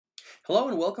Hello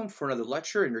and welcome for another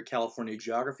lecture in your California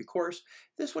geography course.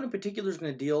 This one in particular is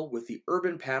going to deal with the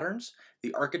urban patterns,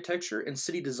 the architecture, and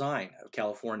city design of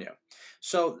California.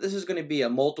 So this is going to be a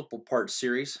multiple part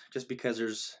series just because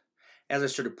as I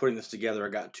started putting this together, I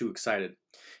got too excited.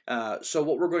 So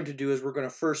what we're going to do is we're going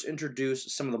to first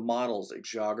introduce some of the models that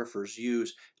geographers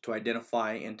use to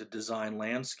identify and to design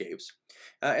landscapes.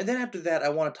 And then after that, I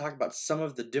want to talk about some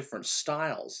of the different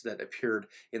styles that appeared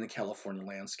in the California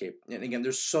landscape. And again,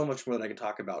 there's so much more that I can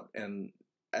talk about. And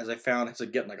as I found, as I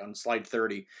get like on slide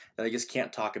 30, that I just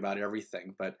can't talk about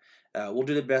everything, but we'll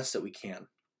do the best that we can.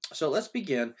 So let's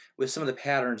begin with some of the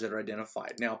patterns that are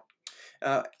identified. Now,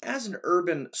 as an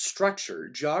urban structure,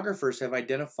 geographers have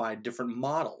identified different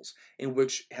models in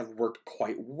which have worked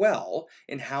quite well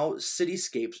in how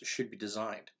cityscapes should be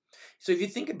designed. So if you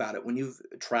think about it, when you've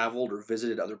traveled or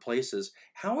visited other places,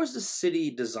 how is the city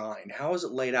designed? How is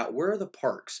it laid out? Where are the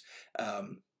parks?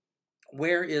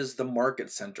 Where is the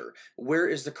market center? Where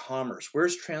is the commerce?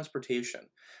 Where's transportation?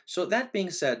 So that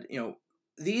being said,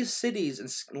 these cities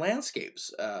and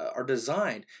landscapes are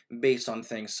designed based on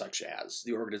things such as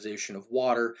the organization of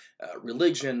water,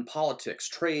 religion, politics,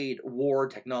 trade, war,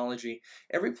 technology.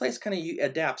 Every place kind of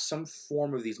adapts some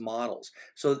form of these models.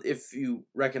 So if you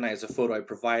recognize the photo I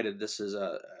provided, this is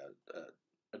a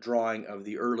drawing of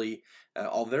the early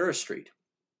Alvera Street.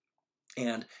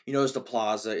 And you notice the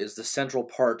plaza is the central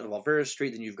part of Alvera Street.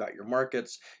 Then you've got your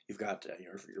markets, you've got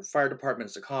your fire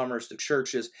departments, the commerce, the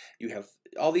churches. You have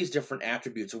all these different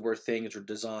attributes of where things are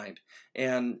designed.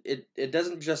 And it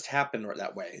doesn't just happen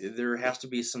that way. There has to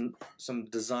be some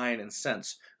design and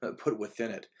sense put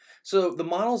within it. So the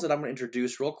models that I'm going to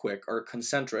introduce real quick are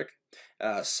concentric,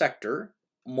 sector,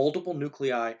 multiple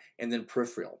nuclei, and then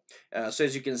peripheral. So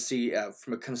as you can see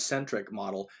from a concentric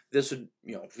model, this would,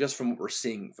 just from what we're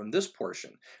seeing from this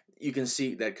portion, you can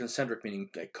see that concentric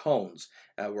meaning like cones,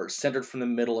 where it's centered from the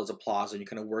middle as a plaza, and you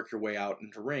kind of work your way out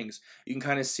into rings. You can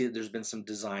kind of see that there's been some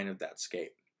design of that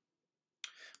scape.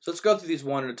 So let's go through these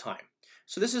one at a time.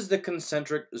 So this is the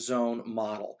concentric zone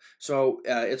model. So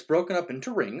it's broken up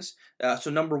into rings. So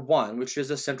number one, which is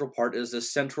the central part, is the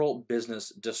central business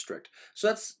district. So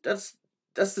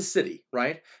that's the city,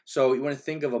 right? So you want to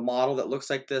think of a model that looks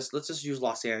like this. Let's just use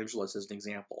Los Angeles as an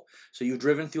example. So you've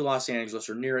driven through Los Angeles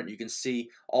or near it, and you can see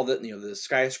all the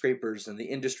skyscrapers and the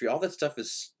industry. All that stuff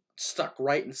is stuck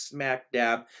right in smack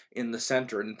dab in the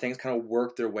center, and things kind of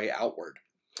work their way outward.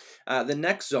 The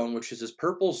next zone, which is this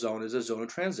purple zone, is a zone of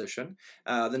transition.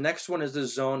 The next one is the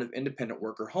zone of independent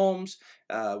worker homes,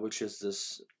 which is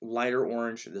this lighter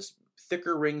orange. This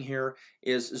thicker ring here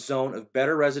is zone of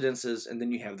better residences, and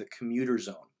then you have the commuter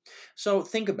zone. So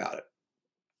think about it.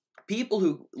 People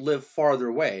who live farther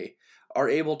away are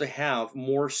able to have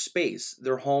more space.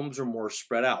 Their homes are more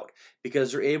spread out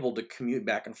because they're able to commute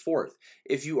back and forth.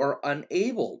 If you are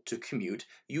unable to commute,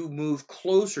 you move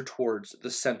closer towards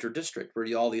the center district where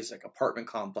all these like apartment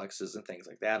complexes and things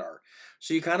like that are.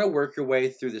 So you kind of work your way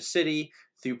through the city,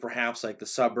 through perhaps like the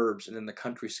suburbs and then the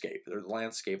countryscape or the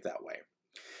landscape that way.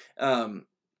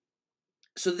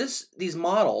 So these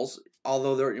models,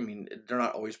 although they're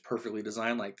not always perfectly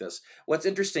designed like this. What's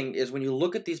interesting is when you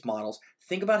look at these models,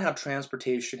 think about how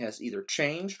transportation has either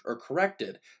changed or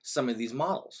corrected some of these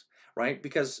models, right?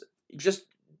 Because just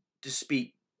to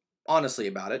speak honestly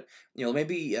about it,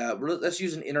 maybe let's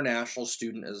use an international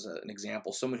student as an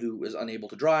example, someone who is unable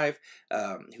to drive,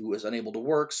 who is unable to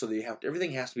work, so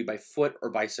everything has to be by foot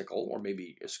or bicycle or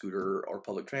maybe a scooter or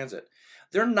public transit.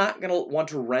 They're not going to want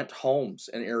to rent homes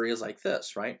in areas like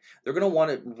this, right? They're going to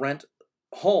want to rent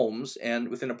homes and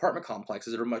within apartment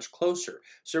complexes that are much closer,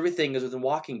 so everything is within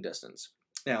walking distance.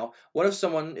 Now, what if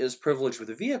someone is privileged with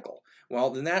a vehicle?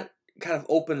 Well, then that kind of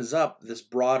opens up this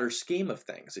broader scheme of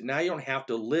things. Now you don't have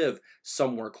to live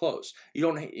somewhere close. You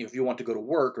don't, if you want to go to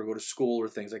work or go to school or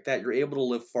things like that, you're able to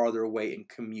live farther away and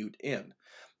commute in.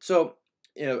 So,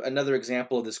 another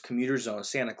example of this commuter zone,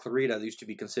 Santa Clarita used to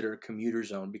be considered a commuter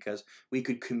zone because we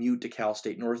could commute to Cal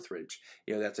State Northridge.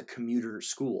 That's a commuter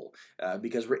school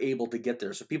because we're able to get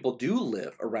there. So people do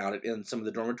live around it in some of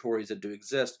the dormitories that do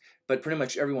exist, but pretty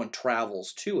much everyone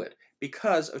travels to it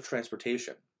because of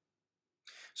transportation.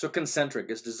 So concentric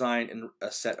is designed in a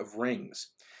set of rings.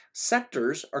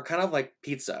 Sectors are kind of like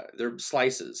pizza. They're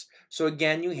slices. So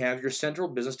again, you have your central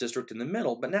business district in the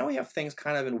middle, but now we have things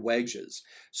kind of in wedges.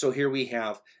 So here we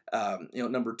have,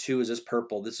 number two is this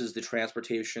purple. This is the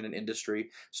transportation and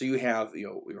industry. So you have,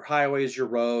 your highways, your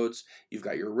roads, you've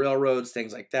got your railroads,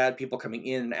 things like that, people coming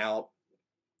in and out.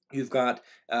 You've got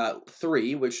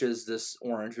three, which is this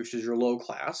orange, which is your low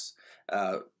class.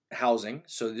 housing,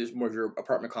 so there's more of your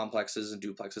apartment complexes and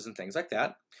duplexes and things like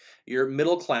that. Your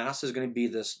middle class is going to be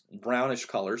this brownish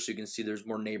color, so you can see there's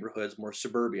more neighborhoods, more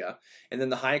suburbia, and then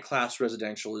the high class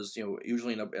residential is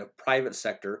usually in a private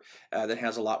sector that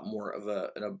has a lot more of a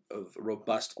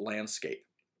robust landscape.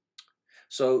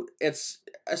 So it's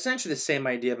essentially the same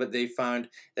idea, but they found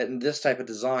that in this type of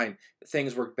design,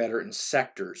 things work better in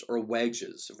sectors or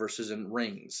wedges versus in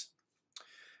rings.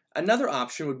 Another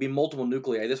option would be multiple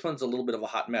nuclei. This one's a little bit of a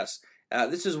hot mess.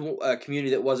 This is a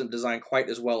community that wasn't designed quite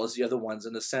as well as the other ones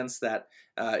in the sense that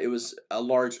it was a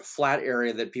large flat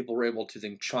area that people were able to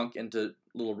then chunk into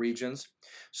little regions.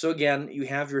 So again, you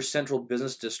have your central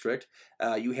business district,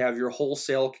 you have your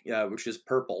wholesale, which is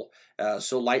purple,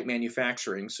 so light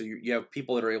manufacturing. So you have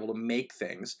people that are able to make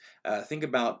things. Think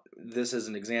about this as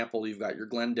an example. You've got your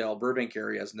Glendale, Burbank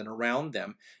areas, and then around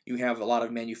them, you have a lot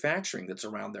of manufacturing that's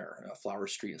around there, Flower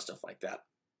Street and stuff like that.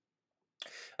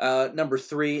 Number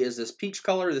 3 is this peach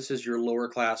color. This is your lower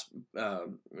class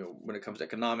when it comes to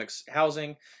economics,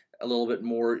 housing. A little bit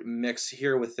more mix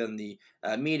here within the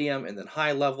medium and then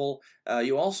high level.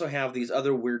 You also have these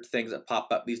other weird things that pop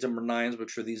up. These number 9s,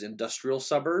 which are these industrial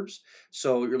suburbs.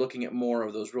 So you're looking at more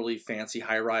of those really fancy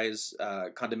high-rise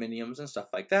condominiums and stuff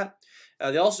like that.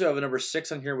 They also have a number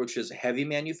 6 on here, which is heavy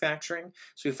manufacturing.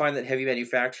 So we find that heavy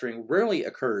manufacturing rarely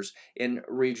occurs in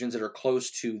regions that are close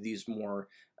to these more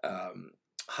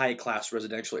high-class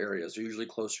residential areas. They're usually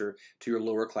closer to your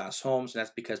lower-class homes, and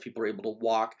that's because people are able to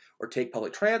walk or take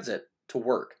public transit to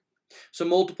work. So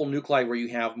multiple nuclei where you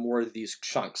have more of these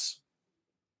chunks.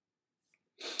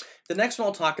 The next one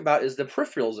I'll talk about is the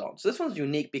peripheral zone. So this one's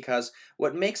unique because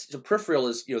what makes the peripheral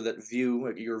is that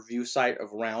view, your view sight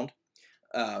of round.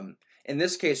 In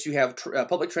this case, you have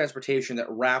public transportation that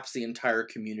wraps the entire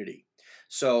community.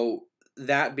 So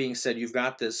that being said, you've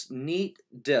got this neat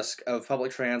disk of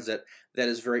public transit that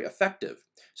is very effective.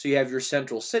 So you have your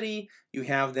central city, you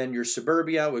have then your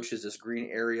suburbia, which is this green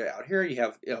area out here. You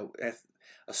have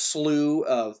a slew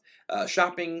of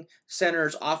shopping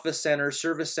centers, office centers,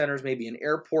 service centers, maybe an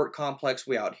airport complex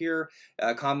way out here,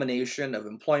 a combination of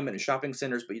employment and shopping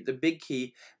centers. But the big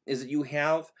key is that you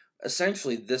have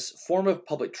essentially this form of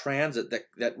public transit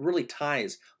that really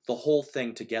ties the whole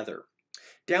thing together.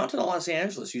 Downtown Los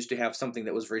Angeles used to have something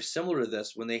that was very similar to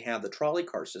this when they had the trolley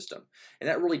car system. And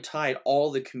that really tied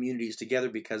all the communities together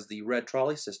because the red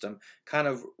trolley system kind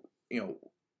of,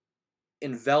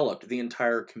 enveloped the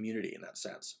entire community in that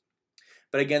sense.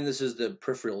 But again, this is the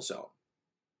peripheral zone.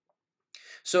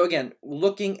 So again,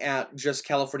 looking at just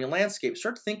California landscape,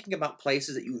 start thinking about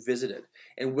places that you visited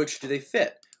and which do they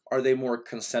fit. Are they more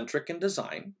concentric in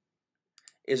design?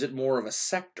 Is it more of a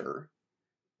sector?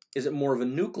 Is it more of a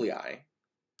nuclei?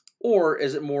 Or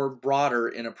is it more broader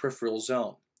in a peripheral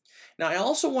zone? Now, I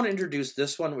also want to introduce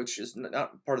this one, which is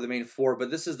not part of the main 4, but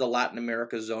this is the Latin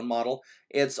America zone model.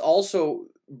 It's also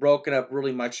broken up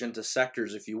really much into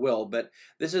sectors, if you will, but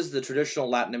this is the traditional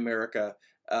Latin America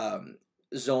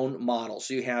zone model.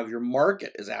 So you have your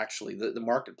market is actually, the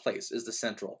marketplace is the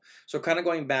central. So kind of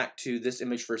going back to this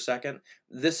image for a second,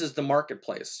 this is the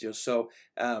marketplace. So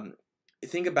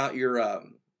think about your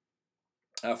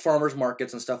farmers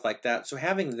markets and stuff like that. So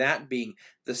having that being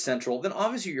the central, then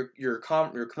obviously your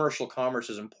commercial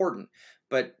commerce is important,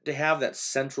 but to have that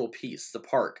central piece, the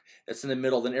park that's in the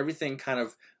middle, then everything kind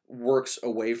of works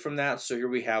away from that. So here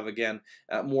we have again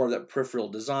more of that peripheral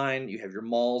design. You have your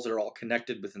malls that are all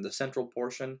connected within the central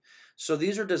portion. So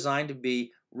these are designed to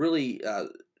be really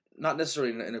not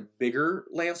necessarily in a bigger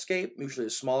landscape, usually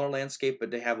a smaller landscape, but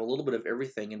to have a little bit of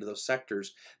everything into those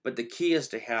sectors. But the key is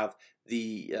to have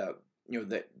the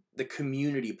the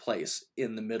community place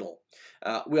in the middle.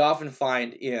 We often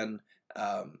find in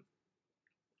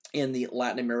the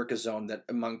Latin America zone that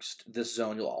amongst this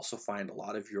zone you'll also find a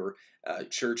lot of your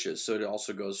churches. So it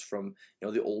also goes from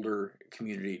the older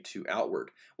community to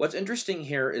outward. What's interesting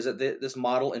here is that this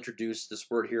model introduced this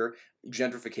word here,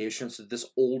 gentrification. So this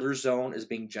older zone is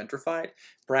being gentrified.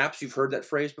 Perhaps you've heard that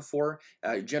phrase before.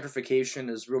 Gentrification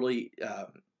is really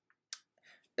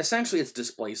essentially it's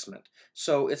displacement.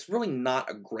 So it's really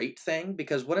not a great thing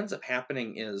because what ends up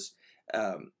happening is,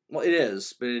 well, it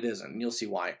is, but it isn't, and you'll see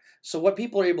why. So what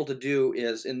people are able to do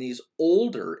is in these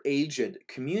older, aged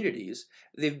communities,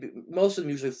 most of them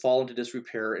usually fall into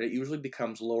disrepair, and it usually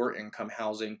becomes lower income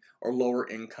housing or lower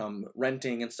income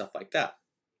renting and stuff like that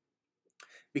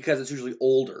because it's usually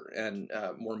older and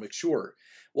more mature.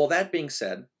 Well, that being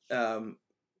said,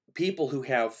 people who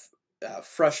have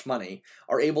fresh money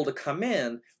are able to come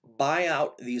in, buy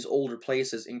out these older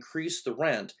places, increase the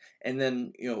rent, and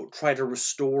then try to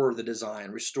restore the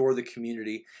design, restore the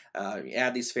community,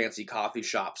 add these fancy coffee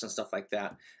shops and stuff like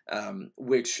that,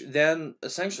 which then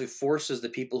essentially forces the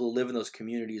people who live in those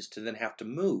communities to then have to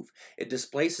move. It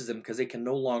displaces them because they can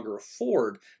no longer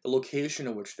afford the location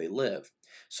in which they live.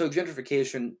 So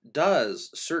gentrification does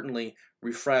certainly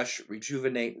refresh,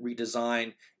 rejuvenate,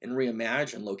 redesign, and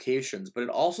reimagine locations, but it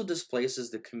also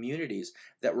displaces the communities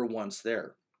that were once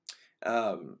there.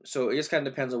 So it just kind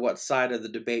of depends on what side of the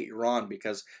debate you're on,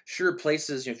 because sure,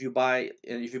 places, if you buy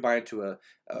into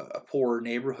a poor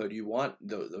neighborhood, you want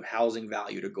the housing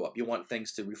value to go up, you want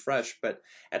things to refresh, but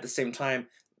at the same time,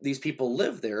 these people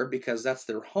live there because that's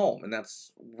their home and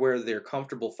that's where they're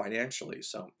comfortable financially.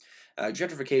 So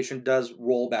gentrification does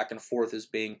roll back and forth as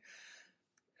being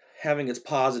having its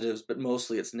positives, but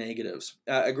mostly its negatives.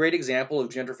 A great example of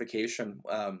gentrification,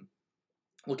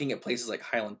 looking at places like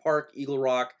Highland Park, Eagle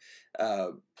Rock,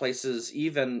 places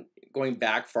even going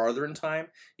back farther in time,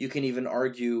 you can even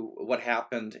argue what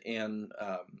happened in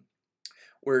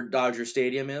where Dodger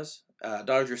Stadium is.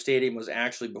 Dodger Stadium was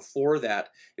actually before that.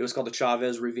 It was called the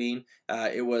Chavez Ravine.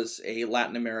 It was a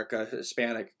Latin America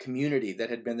Hispanic community that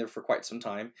had been there for quite some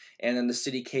time. And then the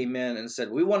city came in and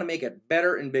said, we want to make it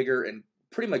better and bigger, and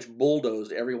pretty much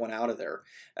bulldozed everyone out of there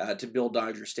to build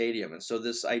Dodger Stadium. And so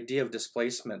this idea of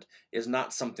displacement is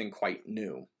not something quite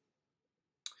new.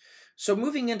 So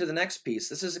moving into the next piece,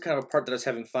 this is the kind of a part that I was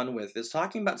having fun with, is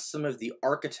talking about some of the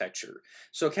architecture.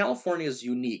 So California is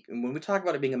unique, and when we talk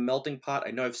about it being a melting pot,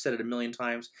 I know I've said it a million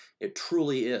times, it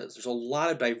truly is. There's a lot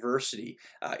of diversity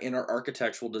in our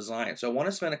architectural design. So I want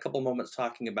to spend a couple moments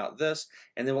talking about this,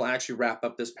 and then we'll actually wrap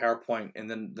up this PowerPoint, and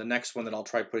then the next one that I'll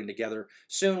try putting together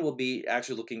soon will be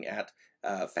actually looking at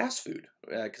fast food,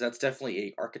 because that's definitely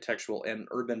a architectural and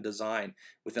urban design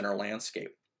within our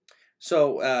landscape.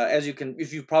 So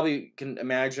if you probably can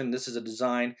imagine, this is a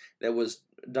design that was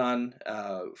done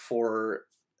for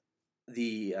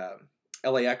the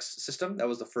LAX system. That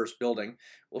was the first building.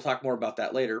 We'll talk more about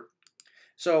that later.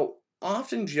 So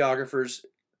often geographers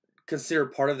consider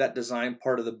part of that design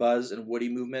part of the Buzz and Woody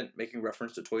movement, making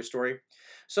reference to Toy Story.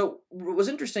 So what was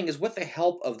interesting is, with the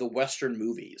help of the Western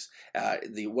movies,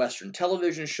 the Western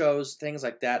television shows, things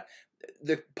like that,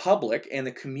 the public and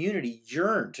the community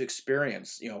yearned to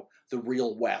experience, the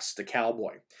real West, the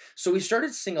cowboy. So we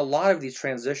started seeing a lot of these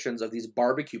transitions of these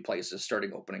barbecue places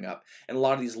starting opening up, and a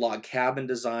lot of these log cabin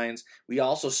designs. We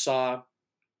also saw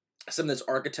some of this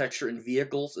architecture in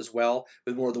vehicles as well,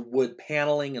 with more of the wood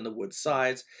paneling and the wood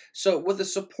sides. So with the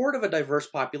support of a diverse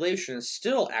population and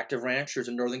still active ranchers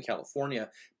in Northern California,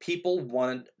 people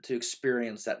wanted to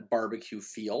experience that barbecue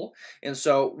feel. And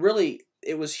so really,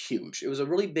 it was huge. It was a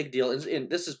really big deal. And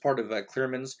this is part of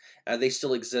Clearman's. They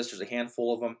still exist. There's a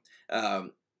handful of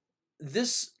them.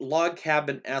 This log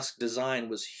cabin-esque design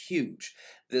was huge.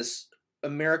 This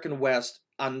American West,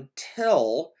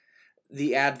 until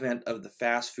the advent of the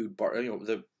fast food bar,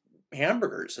 the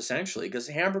hamburgers, essentially, because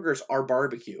hamburgers are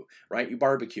barbecue, right? You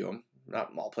barbecue them.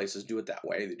 Not all places do it that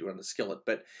way. They do it on the skillet,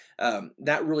 but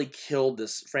that really killed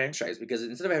this franchise, because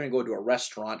instead of having to go to a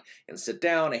restaurant and sit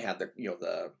down, they had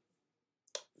the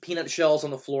peanut shells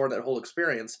on the floor, that whole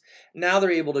experience. Now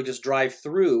they're able to just drive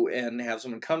through and have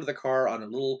someone come to the car on a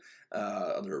little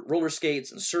on their roller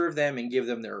skates and serve them and give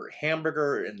them their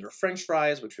hamburger and their French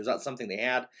fries, which was not something they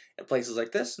had at places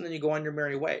like this, and then you go on your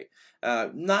merry way.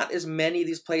 Not as many of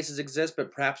these places exist,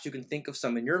 but perhaps you can think of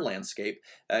some in your landscape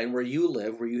and where you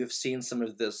live, where you have seen some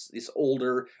of this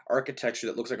older architecture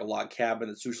that looks like a log cabin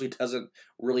that usually doesn't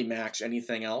really match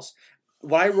anything else.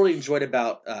 What I really enjoyed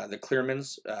about the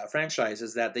Clearman's franchise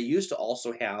is that they used to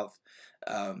also have,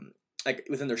 like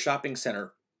within their shopping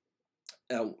center,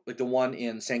 like the one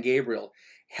in San Gabriel,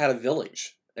 had a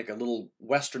village, like a little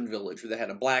Western village, where they had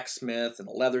a blacksmith and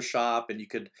a leather shop, and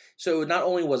so not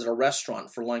only was it a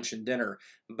restaurant for lunch and dinner,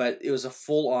 but it was a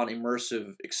full-on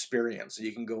immersive experience. So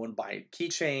you can go and buy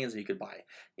keychains, and you could buy,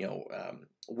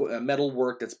 metal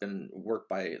work that's been worked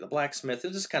by the blacksmith.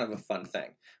 It's just kind of a fun thing,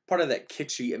 part of that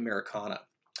kitschy Americana.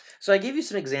 So I gave you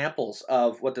some examples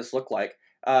of what this looked like.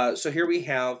 So here we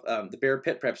have the Bear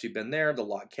Pit. Perhaps you've been there. The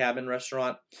Log Cabin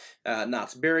Restaurant,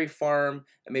 Knott's Berry Farm.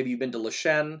 Maybe you've been to Le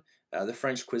Chien, the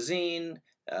French Cuisine,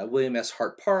 William S.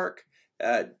 Hart Park.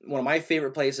 One of my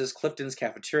favorite places, Clifton's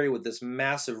Cafeteria, with this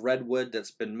massive redwood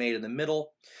that's been made in the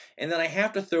middle. And then I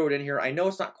have to throw it in here. I know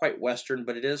it's not quite Western,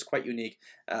 but it is quite unique.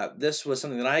 This was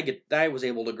something that I was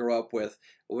able to grow up with,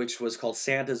 which was called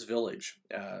Santa's Village,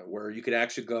 where you could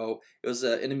actually go. It was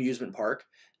an amusement park,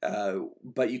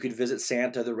 but you could visit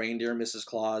Santa, the reindeer, Mrs.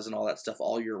 Claus, and all that stuff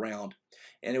all year round.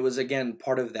 And it was, again,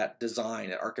 part of that design,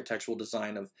 that architectural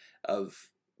design of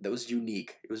that was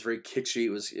unique. It was very kitschy.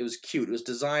 It was cute. It was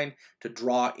designed to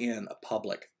draw in a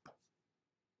public.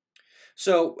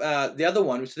 So the other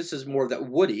one, which this is more of that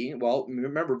Woody. Well,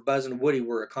 remember Buzz and Woody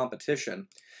were a competition.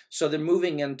 So then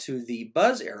moving into the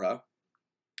Buzz era,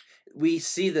 we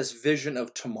see this vision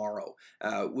of tomorrow.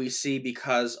 We see,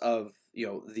 because of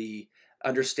the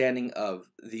understanding of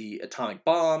the atomic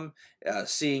bomb,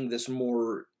 seeing this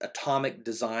more atomic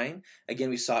design. Again,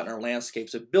 we saw it in our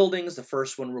landscapes of buildings. The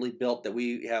first one really built that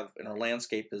we have in our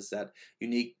landscape is that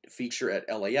unique feature at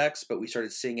LAX, but we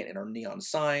started seeing it in our neon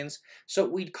signs. So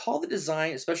we'd call the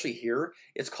design, especially here,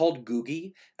 it's called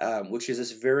Googie, which is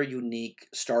this very unique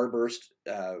starburst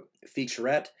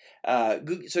featurette.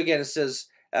 So again, it says,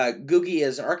 Googie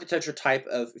is an architecture type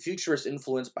of futurist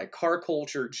influenced by car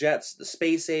culture, jets, the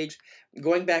space age,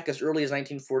 going back as early as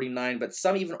 1949, but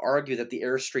some even argue that the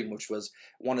Airstream, which was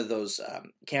one of those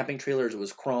camping trailers, it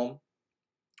was chrome,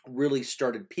 really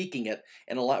started peaking it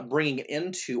and bringing it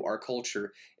into our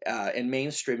culture and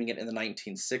mainstreaming it in the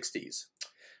 1960s.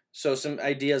 So some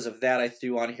ideas of that I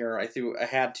threw on here. I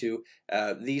had to.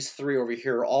 These three over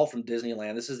here are all from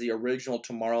Disneyland. This is the original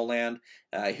Tomorrowland.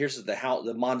 Here's the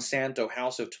Monsanto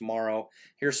House of Tomorrow.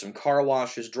 Here's some car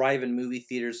washes, drive-in movie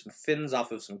theaters, some fins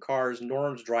off of some cars,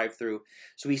 Norm's drive-through.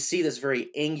 So we see this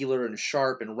very angular and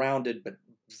sharp and rounded, but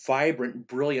vibrant,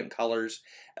 brilliant colors.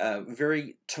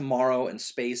 Very Tomorrow and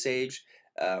space age.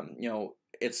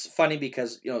 It's funny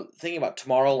because thinking about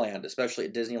Tomorrowland, especially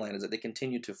at Disneyland, is that they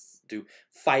continue to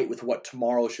fight with what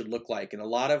tomorrow should look like, and a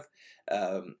lot of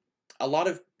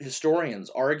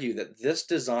historians argue that this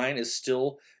design is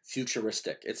still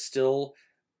futuristic. It's still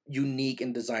unique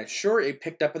in design. Sure, it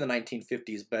picked up in the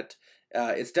 1950s, but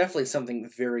it's definitely something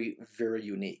very, very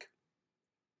unique.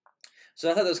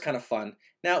 So I thought that was kind of fun.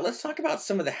 Now let's talk about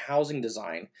some of the housing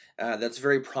design that's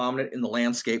very prominent in the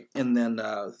landscape, and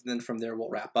then from there we'll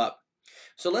wrap up.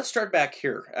 So let's start back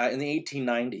here in the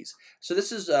 1890s. So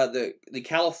this is the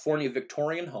California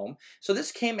Victorian home. So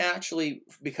this came actually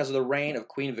because of the reign of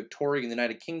Queen Victoria in the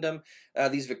United Kingdom.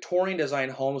 These Victorian design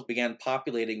homes began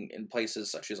populating in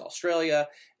places such as Australia,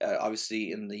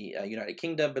 obviously in the United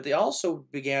Kingdom, but they also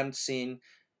began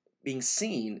being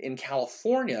seen in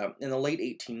California in the late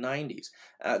 1890s.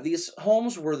 These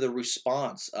homes were the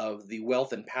response of the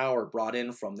wealth and power brought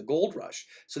in from the gold rush.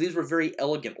 So these were very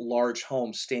elegant, large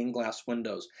homes, stained glass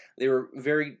windows. They were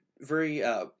very, very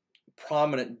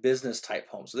prominent business type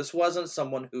homes. So this wasn't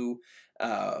someone who,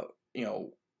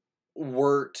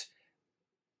 worked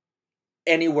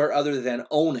anywhere other than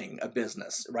owning a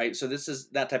business, right? So this is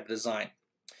that type of design.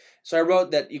 So I wrote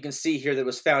that you can see here that it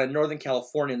was found in Northern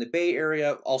California in the Bay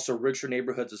Area, also richer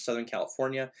neighborhoods of Southern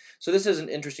California. So this is an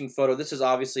interesting photo. This is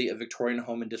obviously a Victorian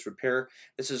home in disrepair.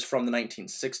 This is from the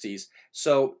 1960s.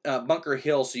 So Bunker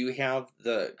Hill, so you have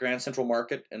the Grand Central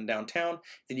Market in downtown,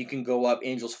 then you can go up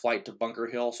Angel's Flight to Bunker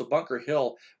Hill. So Bunker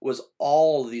Hill was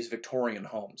all of these Victorian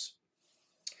homes.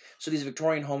 So these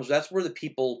Victorian homes, that's where the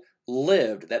people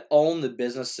lived that owned the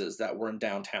businesses that were in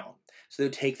downtown. So they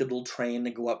would take the little train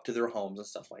and go up to their homes and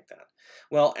stuff like that.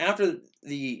 Well,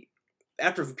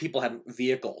 after people had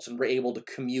vehicles and were able to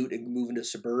commute and move into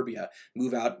suburbia,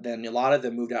 move out, then a lot of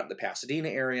them moved out to the Pasadena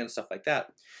area and stuff like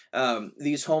that.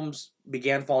 These homes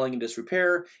began falling in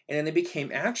disrepair, and then they became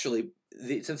actually,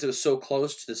 since it was so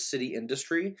close to the city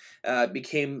industry,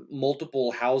 became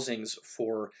multiple housings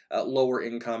for lower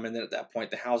income, and then at that point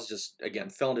the houses just, again,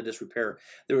 fell into disrepair.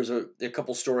 There was a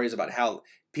couple stories about how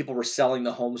people were selling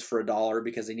the homes for $1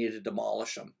 because they needed to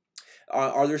demolish them.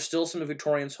 Are there still some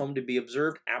Victorians' home to be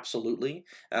observed? Absolutely.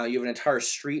 You have an entire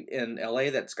street in LA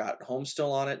that's got homes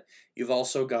still on it. You've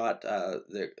also got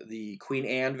the Queen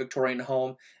Anne Victorian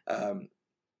home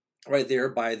right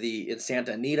there in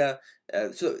Santa Anita.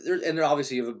 And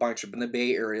obviously you have a bunch up in the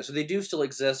Bay Area, so they do still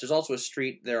exist. There's also a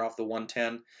street there off the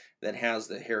 110 that has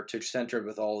the Heritage Center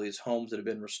with all these homes that have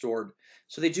been restored.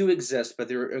 So they do exist, but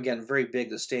they're, again, very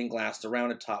big. The stained glass, the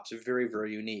rounded tops are very,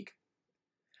 very unique.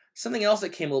 Something else that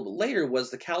came a little bit later was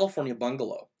the California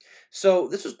bungalow. So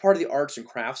this was part of the arts and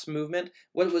crafts movement.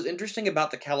 What was interesting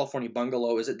about the California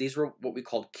bungalow is that these were what we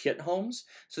called kit homes.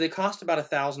 So they cost about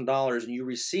 $1,000, and you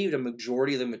received a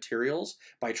majority of the materials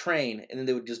by train, and then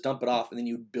they would just dump it off, and then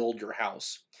you'd build your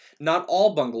house. Not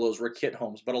all bungalows were kit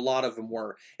homes, but a lot of them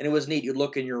were. And it was neat. You'd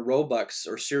look in your Robux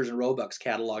or Sears and Roebuck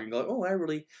catalog and go, oh, I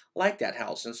really like that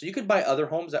house. And so you could buy other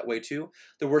homes that way too.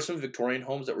 There were some Victorian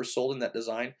homes that were sold in that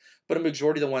design, but a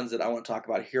majority of the ones that I want to talk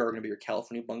about here are going to be your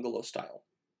California bungalow style.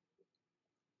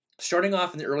 Starting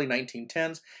off in the early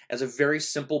 1910s as a very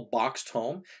simple boxed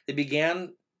home, they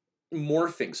began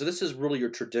morphing. So this is really your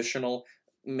traditional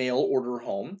mail order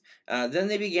home. Then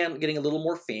they began getting a little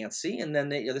more fancy, and then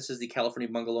this is the California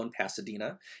bungalow in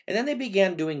Pasadena, and then they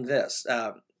began doing this.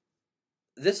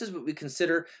 This is what we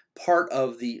consider part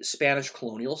of the Spanish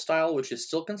colonial style, which is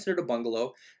still considered a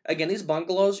bungalow. Again, these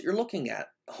bungalows, you're looking at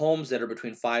homes that are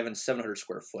between 5 and 700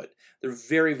 square foot. They're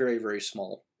very, very, very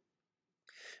small.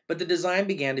 But the design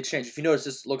began to change. If you notice,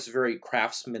 this looks very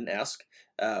craftsman-esque,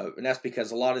 and that's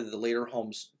because a lot of the later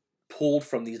homes pulled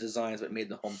from these designs but made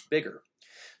the homes bigger.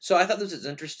 So I thought this is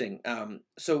interesting.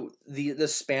 So the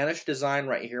Spanish design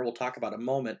right here, we'll talk about in a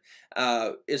moment,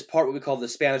 is part what we call the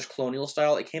Spanish colonial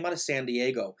style. It came out of San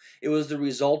Diego. It was the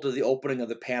result of the opening of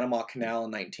the Panama Canal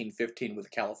in 1915 with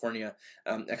the California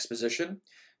Exposition.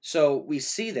 So we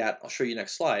see that, I'll show you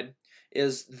next slide,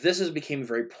 is this has become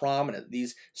very prominent.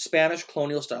 These Spanish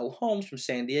colonial style homes from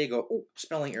San Diego, oh,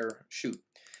 spelling error, shoot,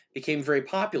 became very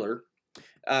popular.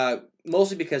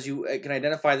 Mostly because you can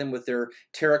identify them with their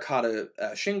terracotta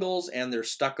shingles and their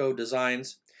stucco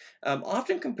designs,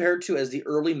 often compared to as the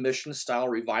early mission style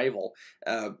revival,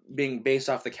 being based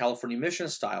off the California mission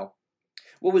style.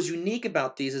 What was unique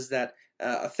about these is that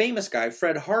a famous guy,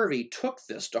 Fred Harvey, took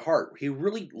this to heart. He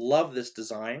really loved this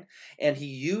design, and he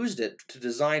used it to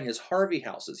design his Harvey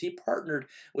houses. He partnered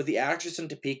with the Atchison,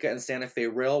 Topeka, and Santa Fe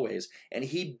railways, and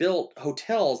he built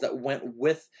hotels that went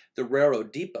with the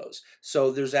railroad depots.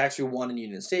 So there's actually one in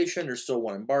Union Station, there's still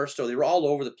one in Barstow. They were all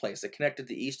over the place. They connected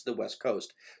the east to the west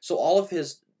coast. So all of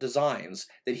his designs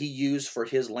that he used for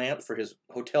his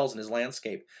hotels and his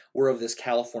landscape were of this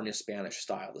California Spanish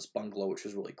style, this bungalow, which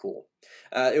was really cool.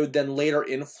 It would then later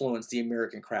influence the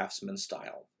American craftsman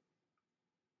style.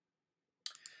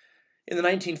 In the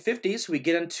 1950s, we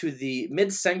get into the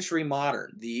mid-century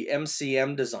modern, the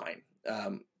MCM design.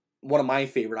 One of my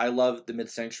favorite. I love the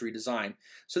mid-century design.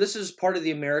 So this is part of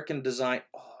the American design.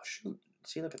 Oh, shoot.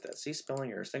 See, look at that. See,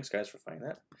 spelling errors. Thanks, guys, for finding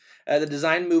that. The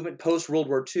design movement post-World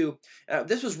War II.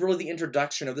 This was really the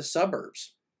introduction of the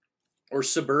suburbs, or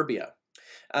suburbia.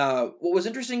 What was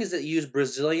interesting is that you used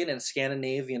Brazilian and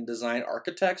Scandinavian design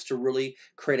architects to really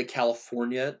create a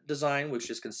California design, which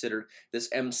is considered this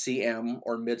MCM,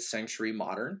 or mid-century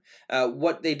modern.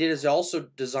 What they did is they also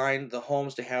designed the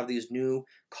homes to have these new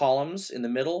columns in the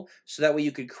middle, so that way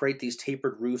you could create these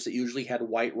tapered roofs that usually had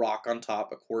white rock on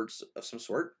top, a quartz of some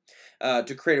sort,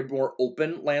 to create a more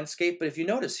open landscape. But if you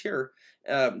notice here,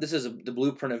 this is the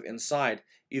blueprint of inside.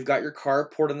 You've got your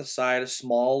carport on the side, a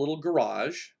small little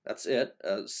garage. That's it,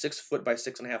 6 foot by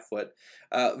 6.5 foot.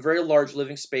 Very large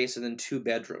living space, and then 2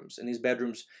 bedrooms. And these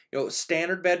bedrooms,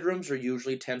 standard bedrooms are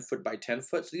usually 10 foot by 10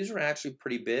 foot. So these are actually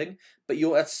pretty big. But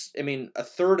a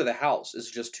third of the house is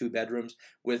just 2 bedrooms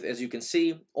with, as you can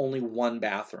see, only 1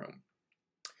 bathroom.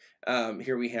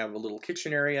 Here we have a little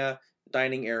kitchen area,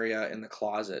 dining area, and the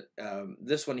closet.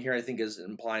 This one here, I think, is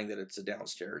implying that it's a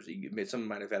downstairs. Someone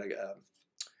might have had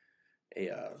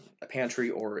a pantry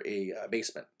or a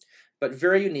basement. But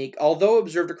very unique. Although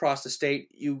observed across the state,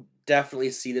 you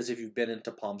definitely see this if you've been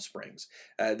into Palm Springs.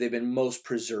 They've been most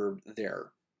preserved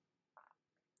there.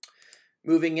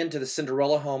 Moving into the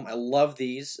Cinderella home, I love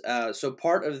these. So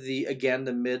part of the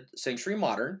mid-century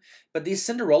modern, but these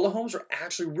Cinderella homes are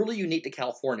actually really unique to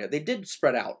California. They did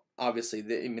spread out, obviously.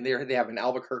 They have in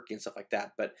Albuquerque and stuff like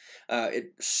that, but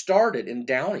it started in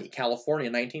Downey, California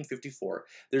in 1954.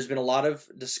 There's been a lot of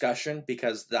discussion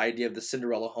because the idea of the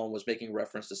Cinderella home was making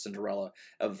reference to Cinderella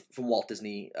from Walt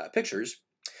Disney Pictures.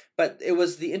 But it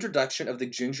was the introduction of the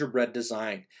gingerbread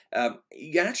design.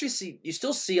 You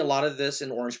still see a lot of this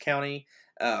in Orange County,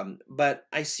 but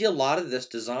I see a lot of this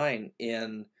design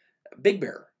in Big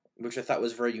Bear, which I thought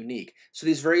was very unique. So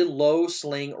these very low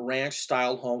sling ranch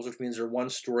style homes, which means they're 1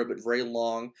 story but very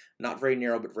long, not very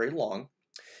narrow but very long,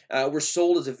 were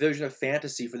sold as a vision of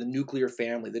fantasy for the nuclear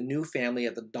family, the new family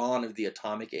at the dawn of the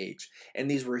atomic age.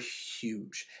 And these were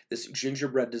huge. This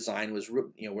gingerbread design was, where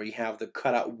you have the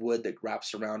cutout wood that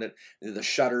wraps around it, the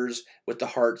shutters with the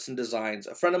hearts and designs.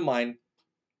 A friend of mine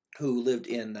who lived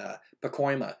in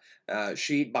Pacoima,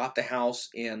 she bought the house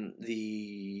in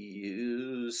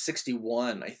the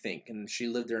 61, I think, and she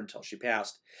lived there until she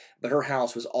passed. But her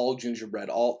house was all gingerbread.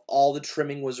 All the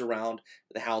trimming was around.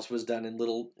 The house was done in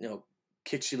little,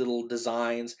 kitschy little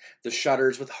designs, the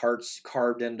shutters with hearts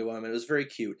carved into them. It was very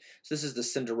cute. So this is the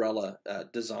Cinderella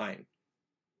design.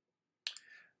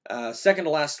 Second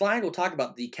to last slide, we'll talk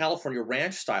about the California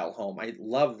ranch style home. I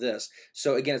love this.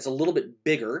 So again, it's a little bit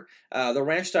bigger. The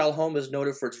ranch style home is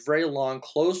noted for its very long,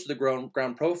 close to the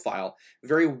ground profile,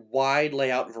 very wide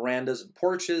layout verandas and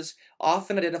porches,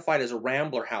 often identified as a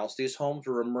rambler house. These homes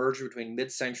were emerged between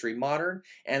mid-century modern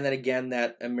and then again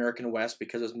that American West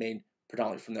because it was made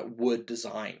predominantly from that wood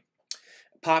design.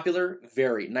 Popular,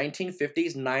 very.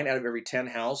 1950s, 9 out of every 10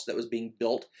 house that was being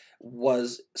built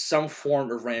was some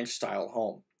form of ranch style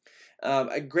home.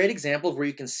 A great example of where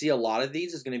you can see a lot of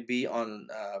these is going to be on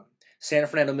San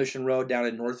Fernando Mission Road down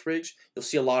in Northridge. You'll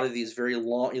see a lot of these very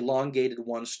long, elongated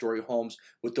one-story homes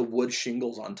with the wood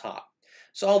shingles on top.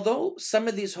 So although some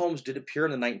of these homes did appear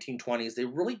in the 1920s, they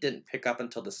really didn't pick up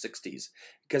until the 60s.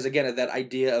 Because again, of that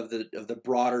idea of the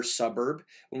broader suburb,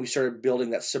 when we started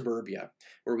building that suburbia,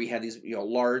 where we had these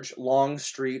large, long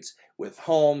streets with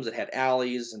homes that had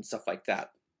alleys and stuff like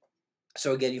that.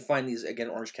 So again, you find these again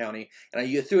in Orange County, and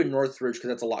I threw in Northridge because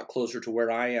that's a lot closer to where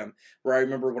I am. Where I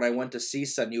remember when I went to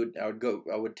CSUN,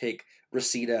 I would take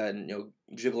Reseda and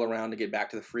jiggle around to get back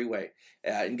to the freeway,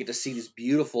 and get to see these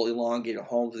beautiful elongated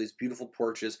homes with these beautiful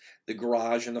porches, the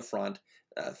garage in the front,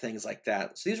 things like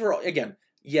that. So these were again,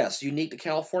 yes, unique to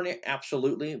California,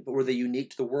 absolutely, but were they unique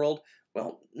to the world?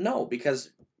 Well, no,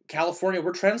 because California,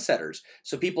 we're trendsetters.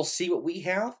 So people see what we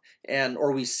have,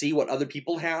 or we see what other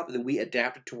people have, then we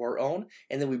adapt it to our own,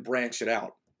 and then we branch it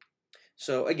out.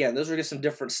 So again, those are just some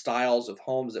different styles of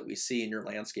homes that we see in your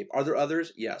landscape. Are there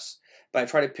others? Yes. But I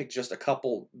try to pick just a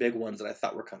couple big ones that I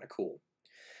thought were kind of cool.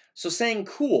 So saying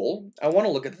cool, I want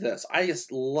to look at this. I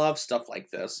just love stuff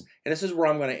like this. And this is where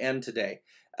I'm going to end today.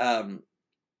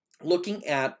 Looking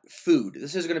at food.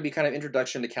 This is going to be kind of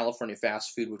introduction to California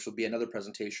fast food, which will be another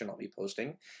presentation I'll be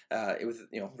posting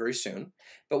very soon.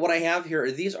 But what I have here,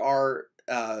 these are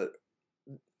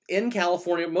in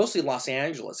California, mostly Los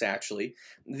Angeles actually.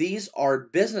 These are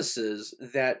businesses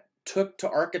that took to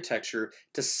architecture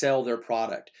to sell their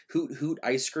product. Hoot Hoot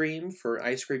ice cream for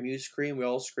ice cream, you scream, we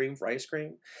all scream for ice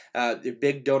cream. The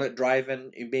Big Donut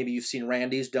Drive-In, maybe you've seen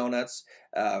Randy's Donuts.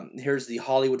 Here's the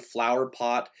Hollywood Flower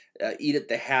Pot, Eat at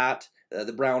the Hat,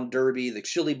 the Brown Derby, the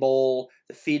Chili Bowl,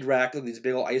 the Feed Rack, look at these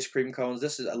big old ice cream cones.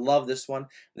 I love this one.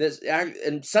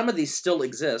 And some of these still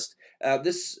exist.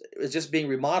 This is just being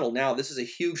remodeled now. This is a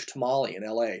huge tamale in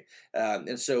LA.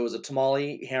 And so it was a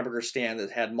tamale hamburger stand that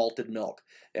had malted milk,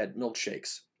 had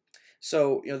milkshakes.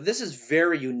 So, this is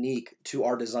very unique to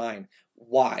our design.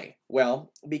 Why?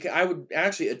 Well, because I would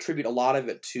actually attribute a lot of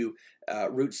it to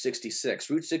Route 66.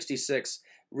 Route 66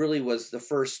 really was the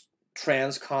first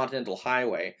transcontinental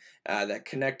highway that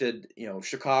connected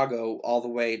Chicago all the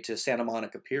way to Santa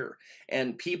Monica Pier,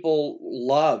 and people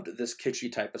loved this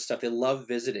kitschy type of stuff. They loved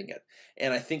visiting it.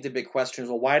 And I think the big question is,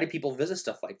 well, why do people visit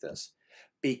stuff like this?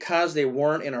 Because they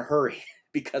weren't in a hurry.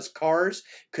 Because cars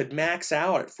could max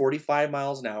out at 45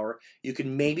 miles an hour. You could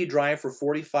maybe drive for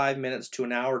 45 minutes to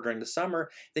an hour during the summer.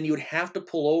 Then you would have to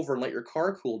pull over and let your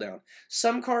car cool down.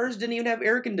 Some cars didn't even have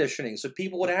air conditioning, so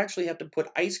people would actually have to put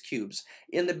ice cubes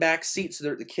in the back seat so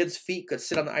that the kids' feet could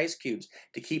sit on the ice cubes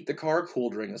to keep the car cool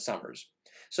during the summers.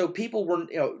 So people were,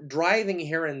 driving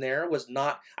here and there was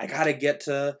not, I got to get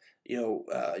to,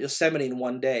 Yosemite in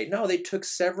one day. No, they took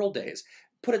several days.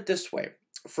 Put it this way,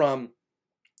 from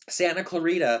Santa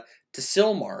Clarita to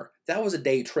Sylmar, that was a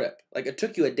day trip. Like, it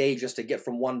took you a day just to get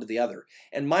from one to the other.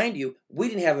 And mind you, we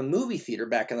didn't have a movie theater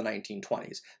back in the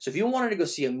 1920s. So if you wanted to go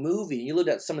see a movie and you lived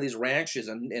at some of these ranches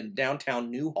in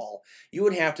downtown Newhall, you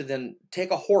would have to then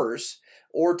take a horse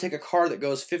or take a car that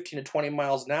goes 15 to 20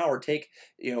 miles an hour, take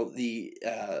the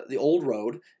old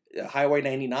road, Highway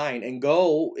 99, and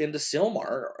go into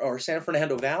Sylmar or San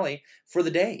Fernando Valley for the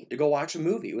day to go watch a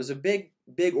movie. It was a big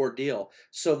ordeal.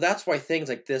 So that's why things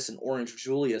like this and Orange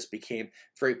Julius became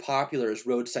very popular as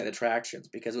roadside attractions,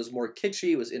 because it was more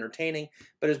kitschy, it was entertaining,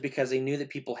 but it was because they knew that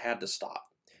people had to stop.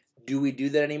 Do we do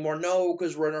that anymore? No,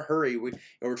 because we're in a hurry.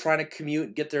 We're trying to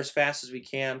commute, get there as fast as we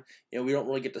can. We don't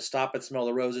really get to stop and smell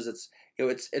the roses.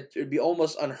 It'd be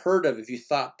almost unheard of if you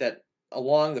thought that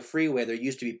along the freeway there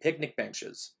used to be picnic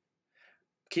benches.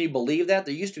 Can you believe that?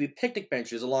 There used to be picnic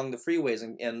benches along the freeways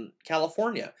in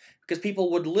California, because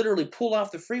people would literally pull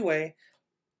off the freeway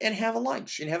and have a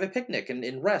lunch and have a picnic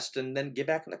and rest and then get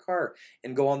back in the car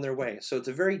and go on their way. So it's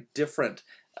a very different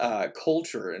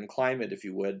culture and climate, if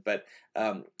you would. But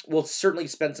we'll certainly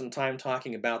spend some time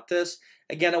talking about this.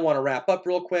 Again, I want to wrap up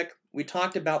real quick. We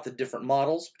talked about the different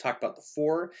models. We talked about the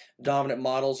 4 dominant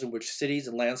models in which cities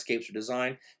and landscapes are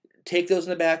designed. Take those in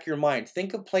the back of your mind.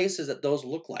 Think of places that those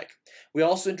look like. We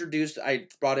also I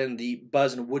brought in the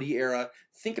Buzz and Woody era.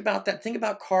 Think about that. Think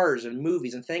about cars and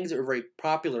movies and things that were very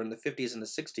popular in the 50s and the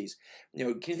 60s.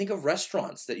 Can you think of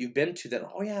restaurants that you've been to that,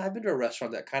 oh yeah, I've been to a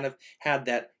restaurant that kind of had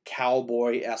that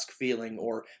cowboy-esque feeling,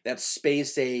 or that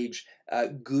space age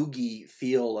Googie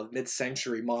feel of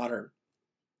mid-century modern.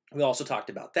 We also talked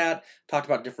about that, talked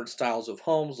about different styles of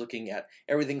homes, looking at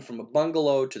everything from a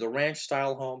bungalow to the ranch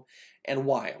style home. And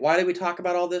why? Why did we talk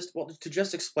about all this? Well, to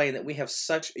just explain that we have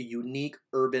such a unique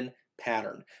urban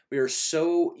pattern. We are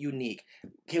so unique.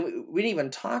 We didn't even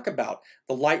talk about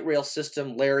the light rail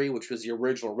system, Larry, which was the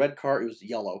original red car. It was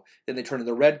yellow. Then they turned to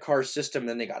the red car system.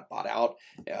 Then they got bought out,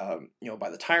 by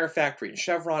the tire factory and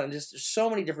Chevron, and just there's so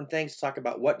many different things to talk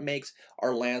about what makes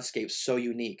our landscape so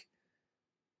unique.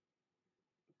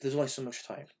 There's only so much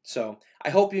time, so I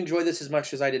hope you enjoy this as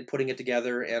much as I did putting it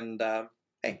together. And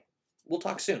hey, we'll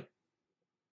talk soon.